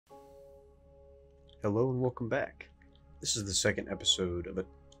Hello and welcome back. This is the second episode of a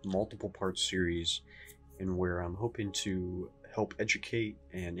multiple part series in where I'm hoping to help educate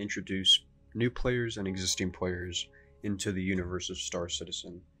and introduce new players and existing players into the universe of Star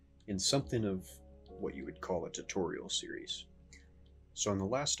Citizen in something of what you would call a tutorial series. So in the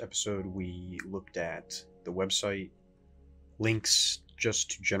last episode we looked at the website, links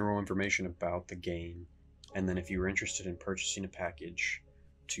just to general information about the game, and then if you were interested in purchasing a package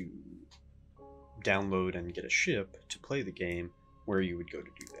to download and get a ship to play the game, where you would go to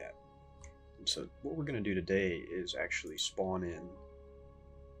do that. And so what we're going to do today is actually spawn in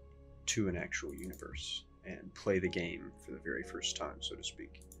to an actual universe and play the game for the very first time, so to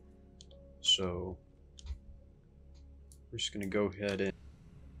speak. So we're just going to go ahead and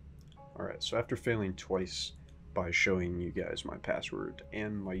alright, so after failing twice by showing you guys my password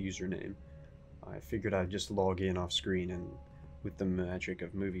and my username, I figured I'd just log in off screen, and with the magic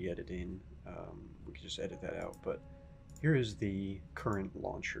of movie editing, we could just edit that out. But here is the current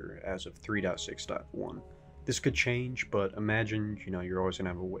launcher as of 3.6.1. This could change, but imagine, you're always going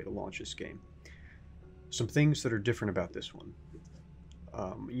to have a way to launch this game. Some things that are different about this one.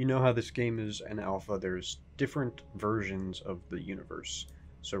 You know how this game is an alpha, there's different versions of the universe.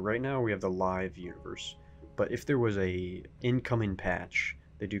 So right now we have the live universe, but if there was a incoming patch,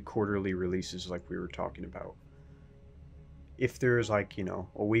 they do quarterly releases like we were talking about. If there's a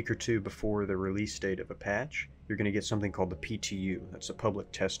week or two before the release date of a patch, you're going to get something called the PTU. That's a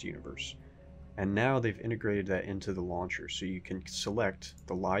public test universe. And now they've integrated that into the launcher, so you can select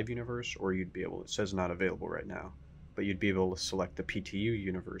the live universe, or you'd be able, it says not available right now, but you'd be able to select the PTU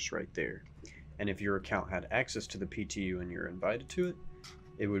universe right there. And if your account had access to the PTU and you're invited to it,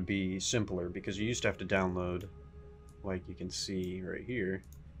 it would be simpler, because you used to have to download, like you can see right here,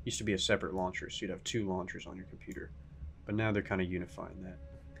 used to be a separate launcher, so you'd have two launchers on your computer. But now they're kind of unifying that.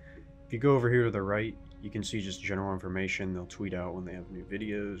 If you go over here to the right, you can see just general information. They'll tweet out when they have new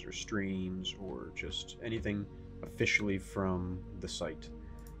videos or streams or just anything officially from the site.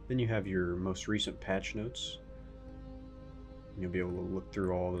 Then you have your most recent patch notes. You'll be able to look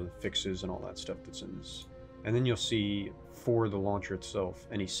through all the fixes and all that stuff that's in this. And then you'll see, for the launcher itself,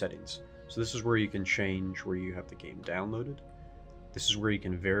 any settings. So this is where you can change where you have the game downloaded. This is where you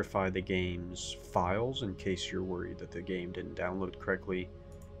can verify the game's files in case you're worried that the game didn't download correctly.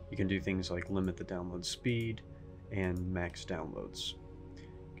 You can do things like limit the download speed and max downloads.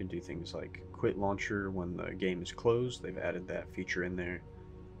 You can do things like quit launcher when the game is closed. They've added that feature in there.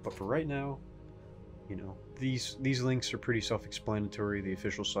 But for right now, these links are pretty self-explanatory. The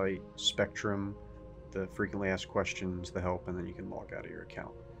official site, Spectrum, the frequently asked questions, the help, and then you can log out of your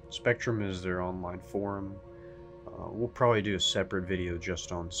account. Spectrum is their online forum. We'll probably do a separate video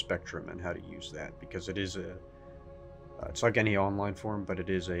just on Spectrum and how to use that, because it is it's like any online forum, but it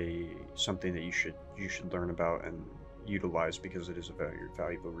is something that you should learn about and utilize, because it is a very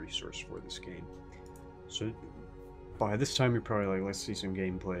valuable resource for this game. So by this time you're probably like, let's see some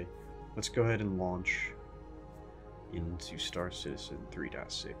gameplay. Let's go ahead and launch into Star Citizen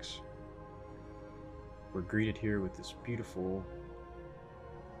 3.6. We're greeted here with this beautiful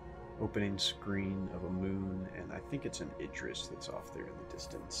opening screen of a moon, and I think it's an Idris that's off there in the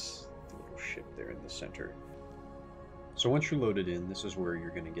distance, the little ship there in the center. So once you're loaded in, this is where you're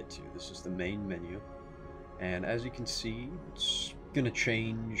going to get to. This is the main menu, and as you can see, it's going to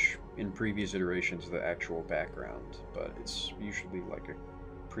change in previous iterations the actual background, but it's usually like a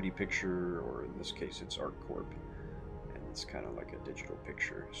pretty picture, or in this case it's ArtCorp, and it's kind of like a digital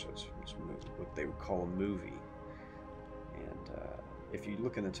picture, so it's what they would call a movie. And if you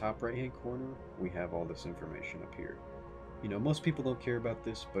look in the top right hand corner, we have all this information up here. Most people don't care about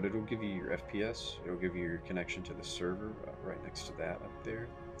this, but it'll give you your FPS, it'll give you your connection to the server right next to that up there,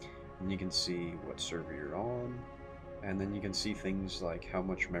 and you can see what server you're on, and then you can see things like how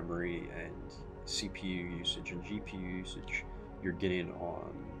much memory and CPU usage and GPU usage you're getting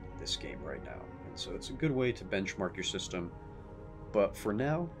on this game right now. And so it's a good way to benchmark your system, but for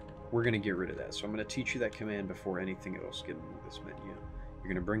now we're going to get rid of that. So I'm going to teach you that command before anything else gets into this menu. You're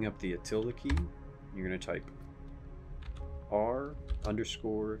going to bring up the tilde key, you're going to type r_display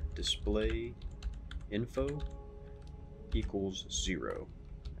info equals 0,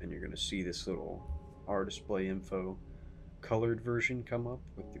 and you're going to see this little r_display info colored version come up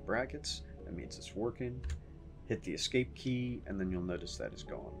with the brackets. That means it's working. Hit the escape key, and then you'll notice that is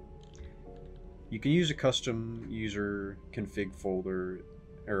gone. You can use a custom user config folder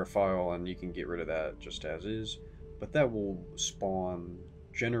or a file, and you can get rid of that just as is, but that will spawn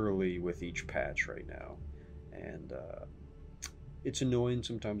generally with each patch right now, and it's annoying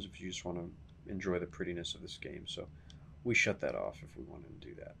sometimes if you just want to enjoy the prettiness of this game, so we shut that off if we wanted to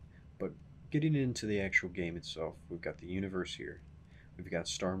do that. But getting into the actual game itself, we've got the universe here, we've got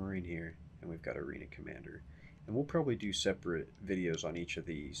Star Marine here, and we've got Arena Commander. And we'll probably do separate videos on each of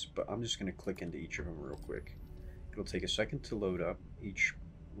these, but I'm just going to click into each of them real quick. It'll take a second to load up each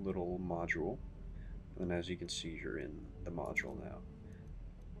little module, and as you can see, you're in the module now.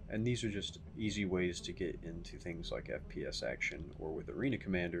 And these are just easy ways to get into things like FPS action, or with Arena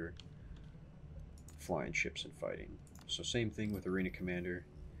Commander, flying ships and fighting. So same thing with Arena Commander.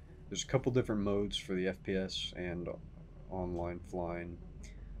 There's a couple different modes for the FPS and online flying,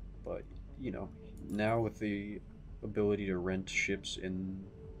 but you know, now with the ability to rent ships in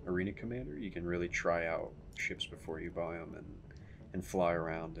Arena Commander, you can really try out ships before you buy them and fly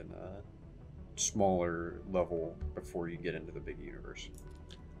around in a smaller level before you get into the big universe.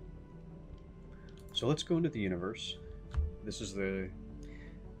 So let's go into the universe. This is the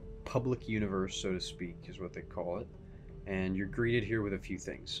public universe, so to speak, is what they call it. And you're greeted here with a few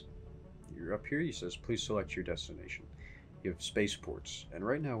things. You're up here, he says, please select your destination. You have spaceports, and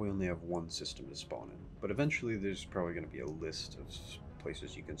right now we only have one system to spawn in, but eventually there's probably going to be a list of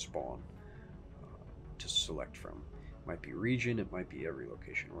places you can spawn to select from. It might be region, it might be every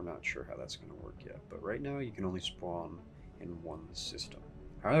location. We're not sure how that's going to work yet, but right now you can only spawn in one system.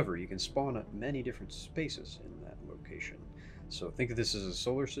 However, you can spawn at many different spaces in that location. So think of this as a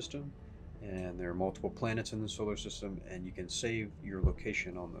solar system, and there are multiple planets in the solar system, and you can save your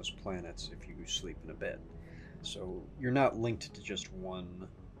location on those planets if you sleep in a bed. So you're not linked to just one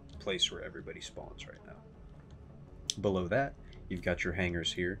place where everybody spawns right now. Below that, you've got your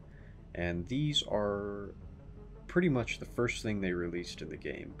hangars here, and these are pretty much the first thing they released in the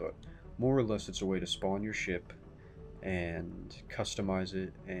game, but more or less it's a way to spawn your ship and customize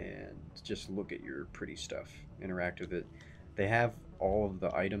it and just look at your pretty stuff, interact with it. They have all of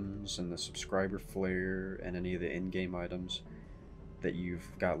the items and the subscriber flare and any of the in-game items that you've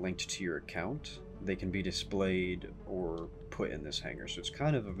got linked to your account. They can be displayed or put in this hangar, so it's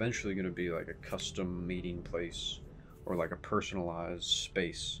kind of eventually going to be like a custom meeting place or like a personalized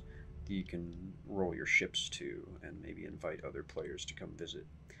space that you can roll your ships to and maybe invite other players to come visit.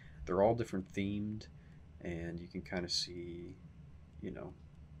 They're all different themed, and you can kind of see, you know,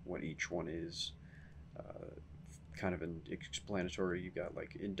 what each one is. Kind of an explanatory. You got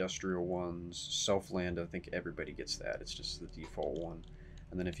like industrial ones, self-land, I think everybody gets that, it's just the default one.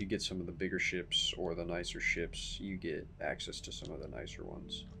 And then if you get some of the bigger ships or the nicer ships, you get access to some of the nicer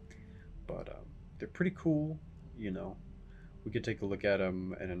ones. But they're pretty cool, you know. We could take a look at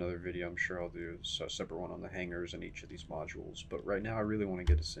them in another video. I'm sure I'll do a separate one on the hangars and each of these modules. But right now I really want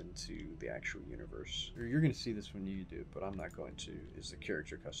to get us into the actual universe. You're going to see this when you do it, but I'm not going to, is the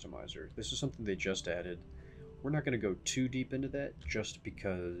character customizer. This is something they just added. We're not going to go too deep into that just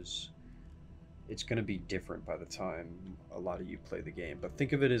because it's going to be different by the time a lot of you play the game. But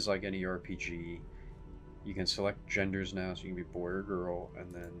think of it as like any RPG. You can select genders now, so you can be boy or girl,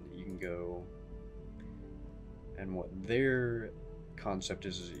 and then you can go, and what their concept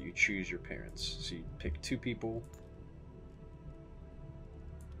is that you choose your parents. So you pick two people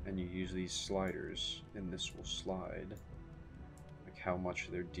and you use these sliders, and this will slide like how much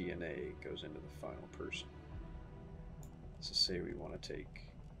of their DNA goes into the final person. So say we want to take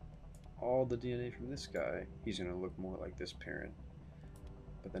all the DNA from this guy, he's going to look more like this parent.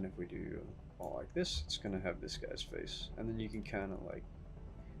 But then if we do all like this, it's going to have this guy's face. And then you can kind of like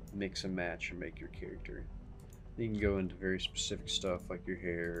mix and match and make your character. You can go into very specific stuff like your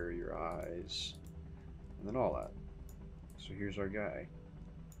hair, your eyes, and then all that. So here's our guy.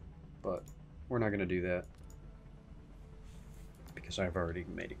 But we're not going to do that because I've already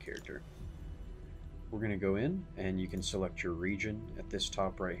made a character. We're going to go in, and you can select your region at this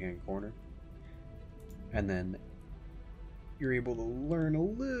top right hand corner, and then you're able to learn a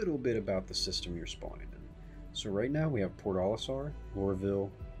little bit about the system you're spawning in. So right now we have Port Olisar, Lorville,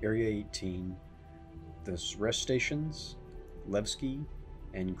 Area 18, the rest stations, Levski,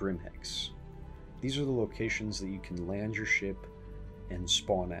 and Grimhex. These are the locations that you can land your ship and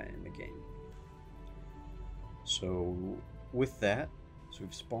spawn at in the game. So with that, so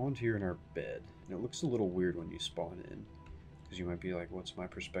we've spawned here in our bed, and it looks a little weird when you spawn in, because you might be like, what's my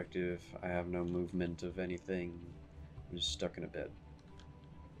perspective? I have no movement of anything. I'm just stuck in a bed.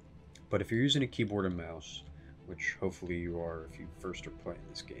 But if you're using a keyboard and mouse, which hopefully you are if you first are playing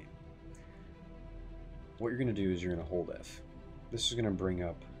this game, what you're going to do is you're going to hold F. This is going to bring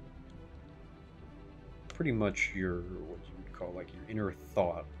up pretty much your, what you would call like your inner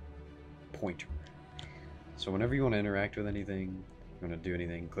thought pointer. So whenever you want to interact with anything, you want to do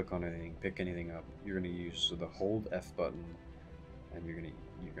anything, click on anything, pick anything up, you're going to use the hold F button, and you're going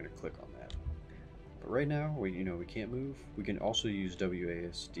to click on that. But right now, we can't move. We can also use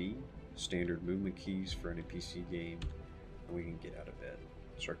WASD standard movement keys for any PC game, and we can get out of bed.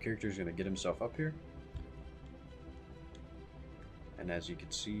 So our character is going to get himself up here, and as you can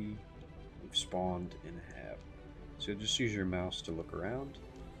see, we've spawned in a hab. So just use your mouse to look around,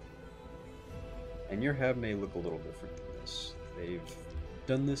 and your hab may look a little different than this. They've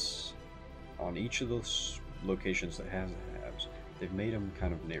done this on each of those locations that has the habs. They've made them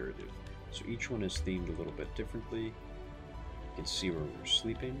kind of narrative, so each one is themed a little bit differently. You can see where we're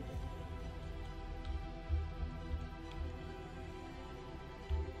sleeping.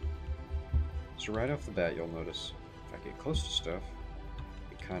 So right off the bat, you'll notice if I get close to stuff,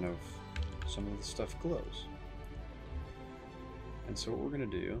 some of the stuff glows. And so what we're going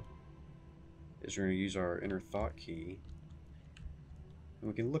to do is we're going to use our inner thought key, and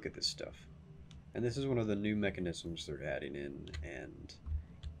we can look at this stuff. And this is one of the new mechanisms they're adding in and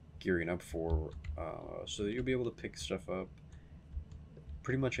gearing up for, so that you'll be able to pick stuff up,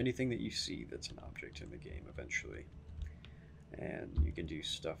 pretty much anything that you see that's an object in the game eventually. And you can do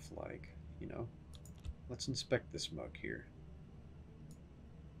stuff like, you know, let's inspect this mug here.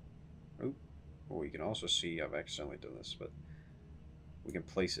 Oh, well, you can also see I've accidentally done this, but we can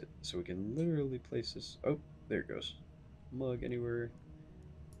place it. So we can literally place this. Oh, there it goes. Mug anywhere.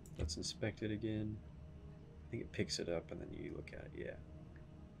 Let's inspect it again. I think it picks it up and then you look at it. Yeah.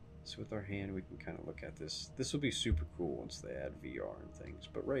 So with our hand, we can kind of look at this. This will be super cool once they add VR and things.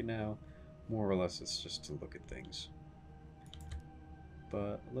 But right now, more or less, it's just to look at things.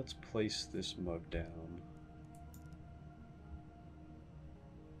 But let's place this mug down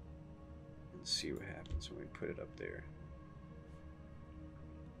and see what happens when we put it up there.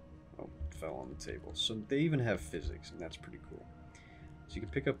 Oh, it fell on the table. So they even have physics, and that's pretty cool. So you can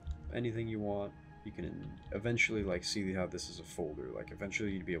pick up anything you want. You can eventually like see how this is a folder. Like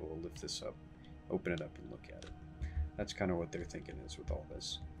eventually you'd be able to lift this up, open it up, and look at it. That's kind of what they're thinking is with all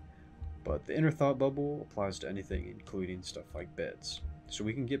this. But the inner thought bubble applies to anything, including stuff like beds. So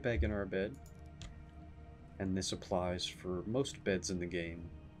we can get back in our bed, and this applies for most beds in the game.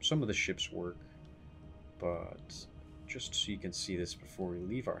 Some of the ships work, but just so you can see this before we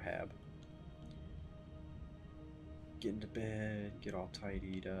leave our hab. Get into bed, get all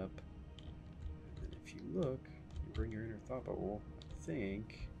tidied up, and then if you look, you bring your inner thought bubble, I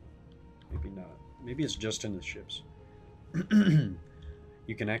think, maybe not, maybe it's just in the ships.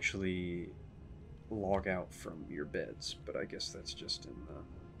 You can actually log out from your beds, but I guess that's just in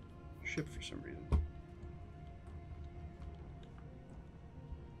the ship for some reason.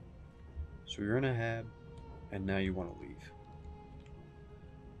 So you're in a hab, and now you want to leave.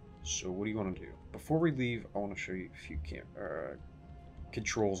 So what do you want to do? Before we leave, I want to show you a few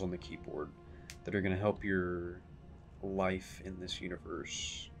controls on the keyboard that are going to help your life in this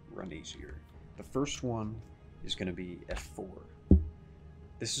universe run easier. The first one is going to be F4.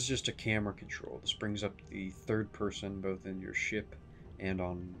 This is just a camera control. This brings up the third person both in your ship and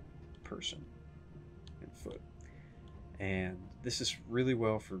on person and foot. And this is really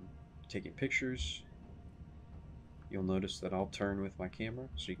well for taking pictures. You'll notice that I'll turn with my camera,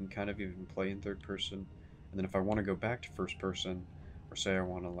 so you can kind of even play in third person. And then if I want to go back to first person, or say I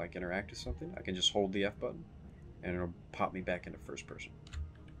want to like interact with something, I can just hold the F button, and it'll pop me back into first person.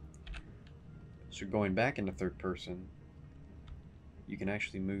 So going back into third person, you can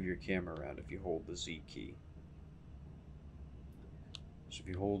actually move your camera around if you hold the Z key. So if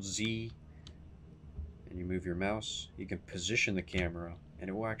you hold Z and you move your mouse, you can position the camera and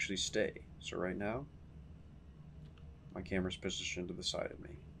it will actually stay. So right now, my camera's positioned to the side of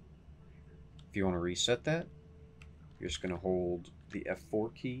me. If you want to reset that, you're just going to hold the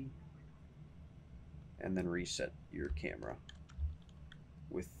F4 key and then reset your camera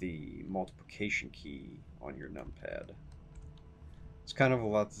with the multiplication key on your numpad. It's kind of a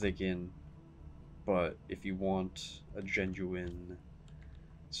lot to take in, but if you want a genuine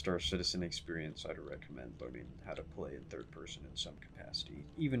Star Citizen experience, I'd recommend learning how to play in third person in some capacity,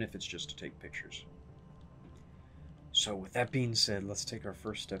 even if it's just to take pictures. So with that being said, let's take our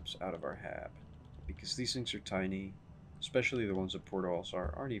first steps out of our hab, because these things are tiny, especially the ones at Port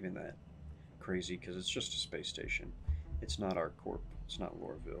Olisar aren't even that crazy because it's just a space station. It's not ArcCorp, it's not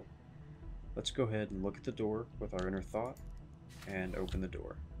Lorville. Let's go ahead and look at the door with our inner thought and open the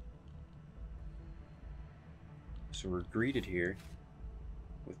door. So we're greeted here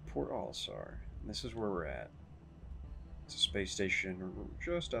with Port Olisar, and this is where we're at. It's a space station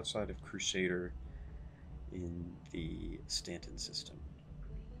just outside of Crusader in the Stanton system.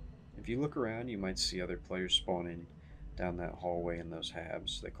 If you look around, you might see other players spawning down that hallway in those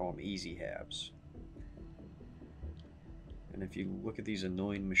habs. They call them easy habs. And if you look at these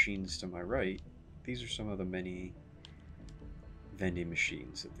annoying machines to my right, these are some of the many vending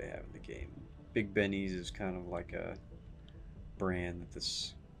machines that they have in the game. Big Benny's is kind of like a brand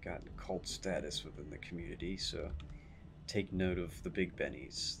that's gotten cult status within the community, so take note of the Big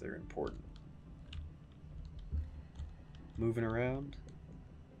Bennies. They're important. Moving around,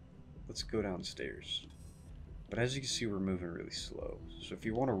 let's go downstairs. But as you can see, we're moving really slow. So if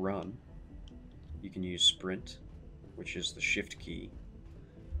you want to run, you can use sprint, which is the shift key.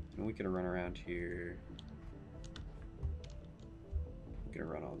 And we can run around here. We can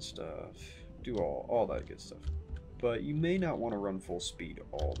run on stuff, do all that good stuff. But you may not want to run full speed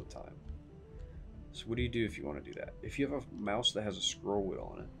all the time. So what do you do if you want to do that? If you have a mouse that has a scroll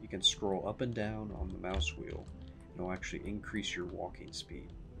wheel on it, you can scroll up and down on the mouse wheel. And it'll actually increase your walking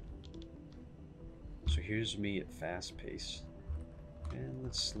speed. So here's me at fast pace. And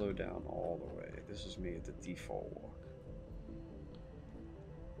let's slow down all the way. This is me at the default walk.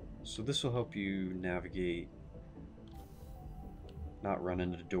 So this will help you navigate, not run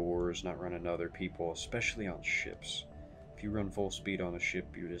into doors, not run into other people, especially on ships. If you run full speed on a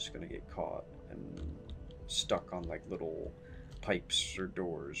ship, you're just going to get caught and stuck on like little pipes or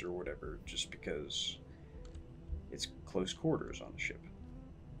doors or whatever, just because it's close quarters on a ship.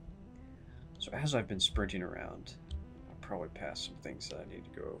 So as I've been sprinting around, I'll probably pass some things that I need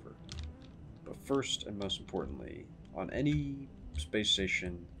to go over. But first and most importantly, on any space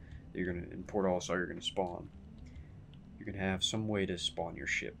station that you're going to, in Port Olisar, you're going to spawn, you're going to have some way to spawn your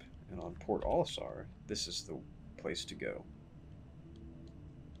ship. And on Port Olisar, this is the place to go.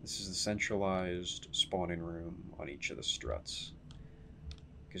 This is the centralized spawning room on each of the struts,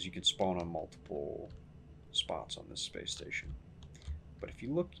 because you can spawn on multiple spots on this space station. But if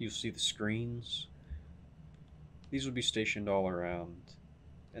you look, you'll see the screens. These will be stationed all around,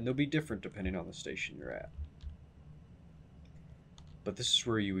 and they'll be different depending on the station you're at. But this is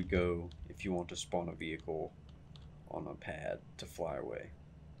where you would go if you want to spawn a vehicle on a pad to fly away.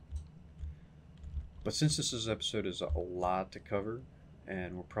 But since this episode is a lot to cover,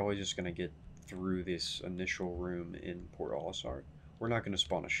 and we're probably just going to get through this initial room in Port Olisar, we're not going to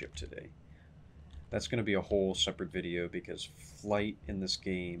spawn a ship today. That's going to be a whole separate video, because flight in this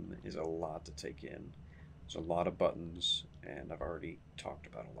game is a lot to take in. There's a lot of buttons, and I've already talked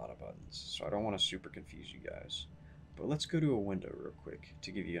about a lot of buttons, so I don't want to super confuse you guys. But let's go to a window real quick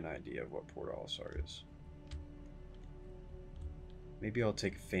to give you an idea of what Port Olisar is. Maybe I'll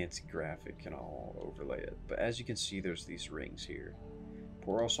take a fancy graphic and I'll overlay it, but as you can see, there's these rings here.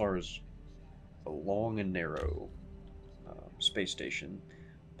 Port Olisar is a long and narrow space station,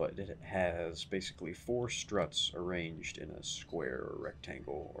 but it has basically 4 struts arranged in a square or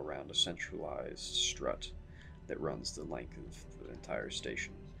rectangle around a centralized strut that runs the length of the entire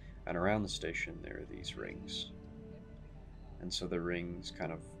station. And around the station there are these rings. And so the rings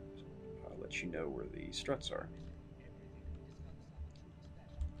kind of let you know where the struts are.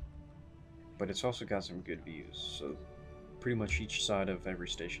 But it's also got some good views. So pretty much each side of every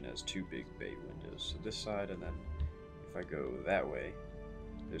station has 2 big bay windows. So this side, and then if I go that way,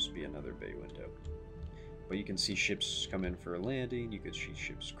 there's be another bay window. But you can see ships come in for a landing, you can see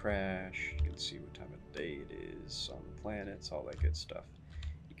ships crash, you can see what time of day it is on the planets, all that good stuff.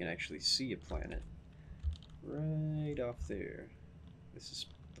 You can actually see a planet right off there. This is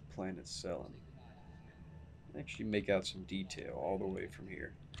the planet Cellin. Actually make out some detail all the way from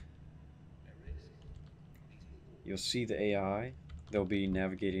here. You'll see the AI. They'll be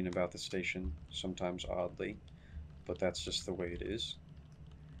navigating about the station, sometimes oddly, but that's just the way it is.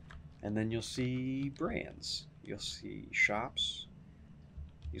 And then you'll see brands. You'll see shops,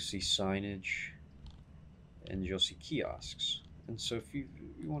 you'll see signage, and you'll see kiosks. And so if you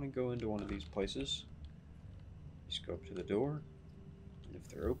want to go into one of these places, just go up to the door, and if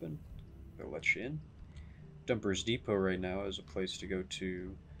they're open, they'll let you in. Dumper's Depot right now is a place to go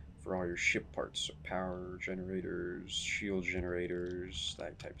to for all your ship parts, so power generators, shield generators,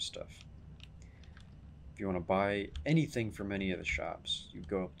 that type of stuff. If you want to buy anything from any of the shops, you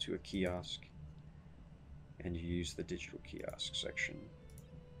go up to a kiosk and you use the digital kiosk section.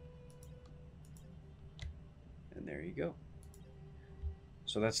 And there you go.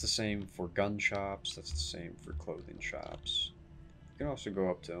 So that's the same for gun shops, that's the same for clothing shops. You can also go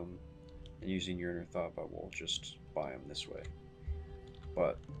up to them and using your inner thought bubble, just buy them this way.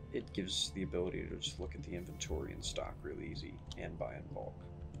 But it gives the ability to just look at the inventory and stock really easy and buy in bulk.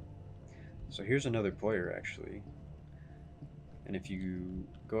 So here's another player actually, and if you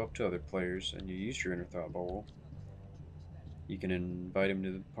go up to other players and you use your inner thought bubble, you can invite him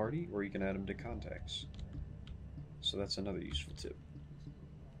to the party or you can add him to contacts. So that's another useful tip.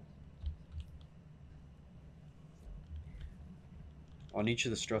 On each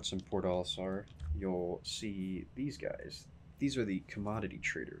of the struts in Port Olisar, you'll see these guys. these are the commodity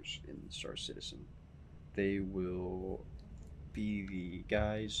traders in Star Citizen. They will be the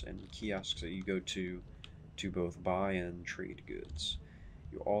guys and kiosks that you go to both buy and trade goods.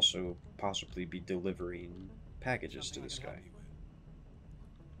 You'll also possibly be delivering packages to this guy.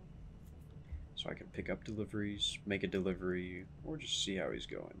 So I can pick up deliveries, make a delivery, or just see how he's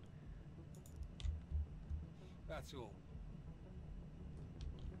going. That's all.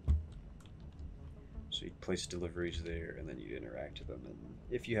 So you'd place deliveries there, and then you'd interact with them, and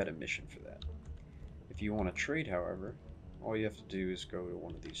if you had a mission for that. If you want to trade, however, all you have to do is go to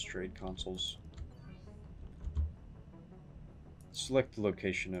one of these trade consoles. Select the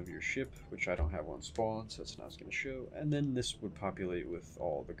location of your ship, which I don't have one spawned, so it's not going to show, and then this would populate with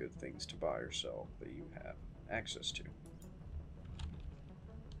all the good things to buy or sell that you have access to.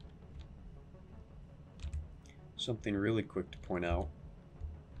 Something really quick to point out,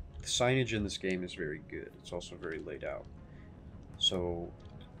 the signage in this game is very good. It's also very laid out. So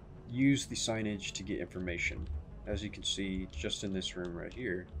use the signage to get information. As you can see, just in this room right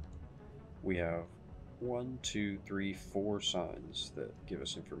here, we have 1, 2, 3, 4 signs that give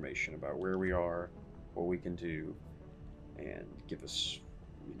us information about where we are, what we can do, and give us,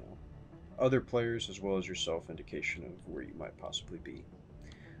 other players as well as yourself indication of where you might possibly be.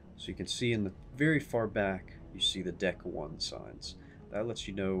 So you can see in the very far back, you see the Deck 1 signs. That lets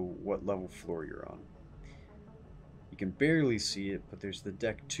you know what level floor you're on. You can barely see it, but there's the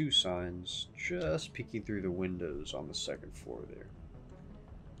Deck 2 signs just peeking through the windows on the 2nd floor there.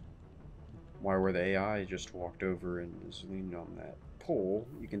 Where the AI just walked over and is leaning on that pole,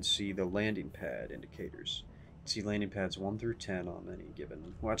 you can see the landing pad indicators. You can see landing pads 1 through 10 on any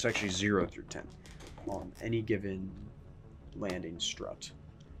given, well, it's actually 0 through 10 on any given landing strut.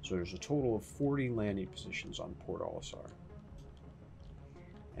 So there's a total of 40 landing positions on Port Olisar.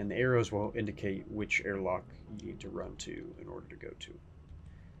 And the arrows will indicate which airlock you need to run to in order to go to.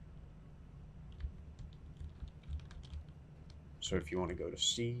 So if you want to go to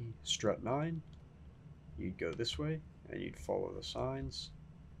C, strut 9, you'd go this way, and you'd follow the signs.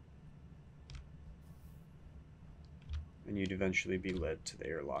 And you'd eventually be led to the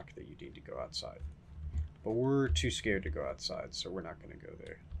airlock that you need to go outside. But we're too scared to go outside, so we're not going to go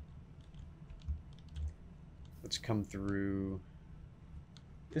there. Let's come through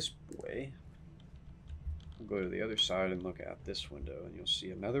this way. We'll go to the other side and look out this window, and you'll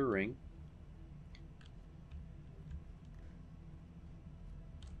see another ring.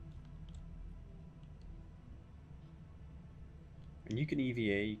 And you can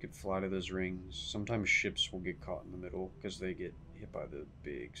EVA, you can fly to those rings. Sometimes ships will get caught in the middle because they get hit by the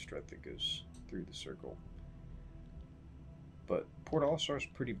big strut that goes through the circle. But Port Olisar is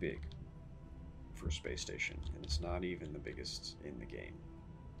pretty big for a space station, and it's not even the biggest in the game.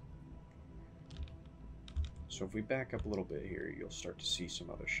 So if we back up a little bit here, you'll start to see some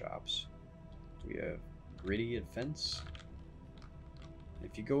other shops. We have Gritty and Fence.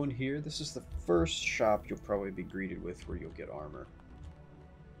 If you go in here, this is the first shop you'll probably be greeted with where you'll get armor.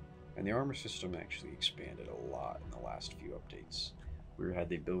 And the armor system actually expanded a lot in the last few updates. We had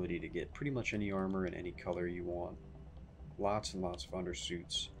the ability to get pretty much any armor in any color you want. Lots and lots of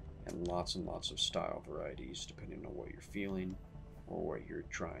undersuits, and lots of style varieties depending on what you're feeling or what you're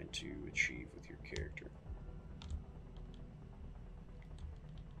trying to achieve with your character.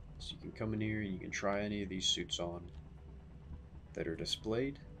 So you can come in here and you can try any of these suits on that are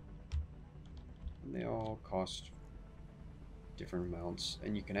displayed, and they all cost different amounts,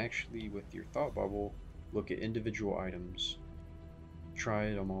 and you can actually, with your thought bubble, look at individual items,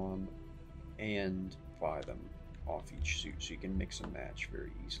 try them on, and buy them off each suit, so you can mix and match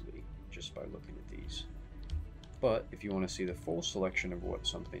very easily just by looking at these. But if you want to see the full selection of what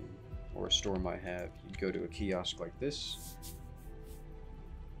something or a store might have, you'd go to a kiosk like this.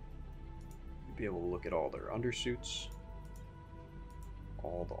 You'd be able to look at all their undersuits,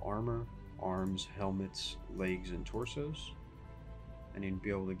 all the armor, arms, helmets, legs, and torsos, and you'd be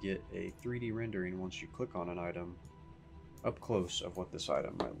able to get a 3D rendering once you click on an item up close of what this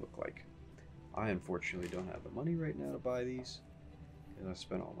item might look like. I unfortunately don't have the money right now to buy these, and I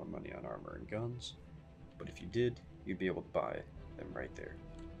spent all my money on armor and guns, but if you did, you'd be able to buy them right there.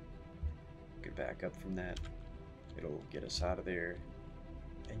 You can back up from that, it'll get us out of there,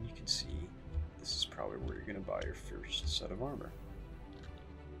 and you can see this is probably where you're going to buy your first set of armor.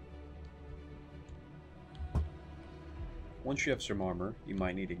 Once you have some armor, you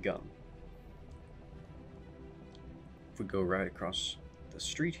might need a gun. If we go right across the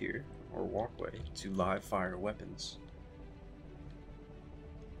street here, or walkway, to live fire weapons,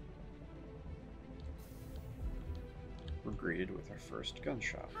 we're greeted with our first gun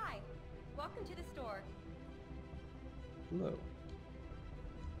shop. Hi, welcome to the store. Hello.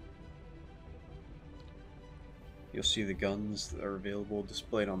 You'll see the guns that are available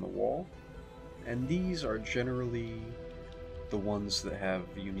displayed on the wall, and these are generally the ones that have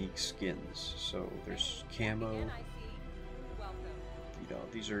unique skins. So there's camo. You know,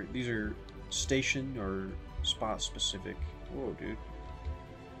 these are station or spot specific. Whoa, dude.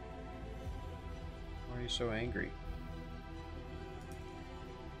 Why are you so angry?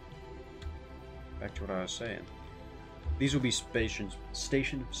 Back to what I was saying. These will be station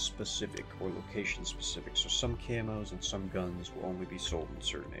specific or location specific. So some camos and some guns will only be sold in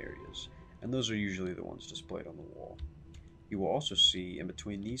certain areas, and those are usually the ones displayed on the wall. You will also see in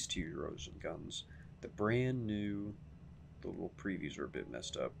between these two rows of guns the brand new. The little previews are a bit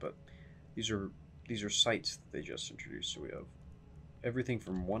messed up, but these are sights that they just introduced. So we have everything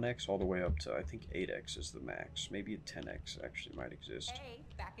from 1x all the way up to I think 8x is the max. Maybe a 10x actually might exist. Hey,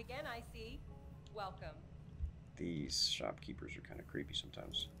 back again, I see. Welcome. These shopkeepers are kind of creepy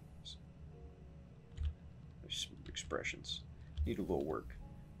sometimes. There's some expressions. Need a little work.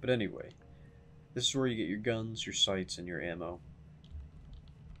 But anyway, this is where you get your guns, your sights, and your ammo,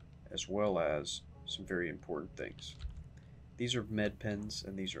 as well as some very important things. These are med pens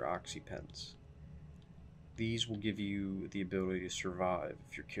and these are oxy pens. These will give you the ability to survive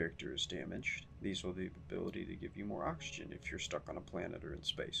if your character is damaged. These will have the ability to give you more oxygen if you're stuck on a planet or in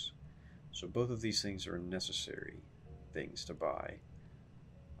space. So both of these things are necessary things to buy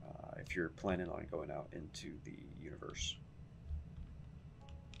if you're planning on going out into the universe.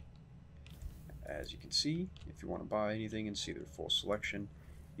 As you can see, if you want to buy anything and see their full selection,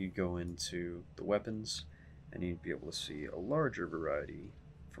 you go into the weapons and you'd be able to see a larger variety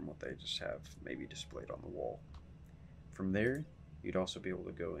from what they just have maybe displayed on the wall. From there, you'd also be able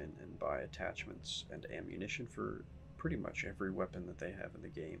to go in and buy attachments and ammunition for pretty much every weapon that they have in the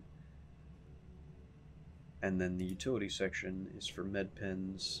game. And then the utility section is for med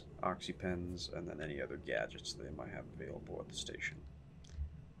pens, oxy pens, and then any other gadgets they might have available at the station.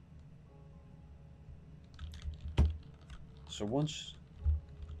 So once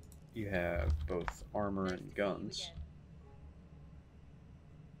you have both armor and guns,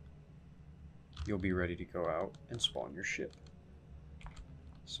 you'll be ready to go out and spawn your ship.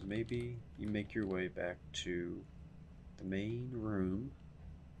 So maybe you make your way back to the main room,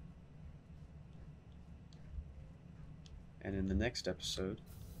 and in the next episode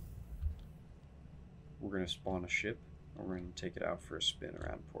we're going to spawn a ship and we're going to take it out for a spin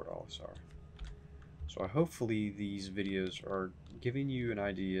around Port Olisar. So hopefully these videos are giving you an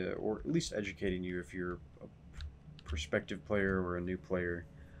idea, or at least educating you if you're a prospective player or a new player,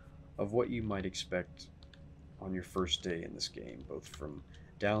 of what you might expect on your first day in this game, both from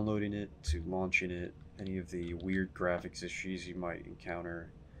downloading it to launching it, any of the weird graphics issues you might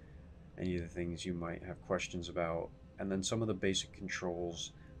encounter, any of the things you might have questions about, and then some of the basic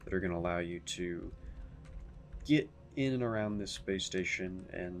controls that are going to allow you to get in and around this space station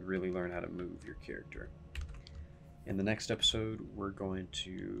and really learn how to move your character. In the next episode, we're going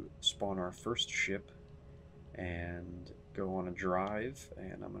to spawn our first ship and go on a drive,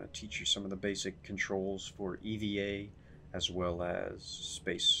 and I'm going to teach you some of the basic controls for EVA as well as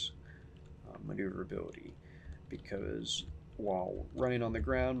space maneuverability, because while running on the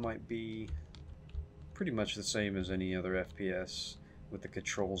ground might be pretty much the same as any other FPS with the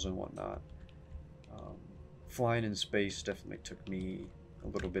controls and whatnot, flying in space definitely took me a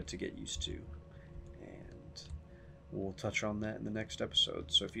little bit to get used to, and we'll touch on that in the next episode.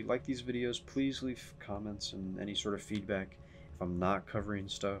 So if you like these videos, please leave comments and any sort of feedback. If I'm not covering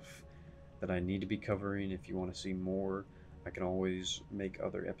stuff that I need to be covering, if you want to see more, I can always make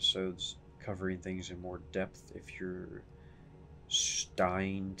other episodes covering things in more depth if you're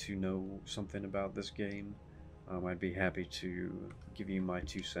dying to know something about this game. I'd be happy to give you my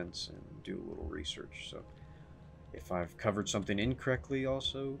 2 cents and do a little research. So if I've covered something incorrectly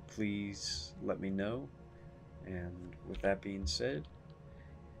also, please let me know. And with that being said,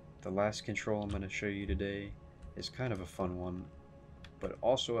 the last control I'm going to show you today is kind of a fun one, but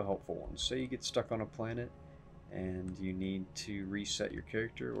also a helpful one. Say you get stuck on a planet and you need to reset your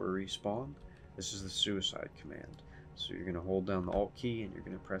character or respawn. This is the suicide command. So you're going to hold down the Alt key and you're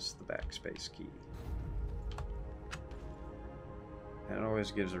going to press the backspace key. And it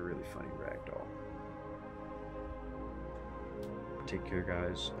always gives a really funny ragdoll. Take care,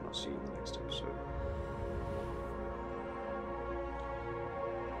 guys, and I'll see you in the next episode.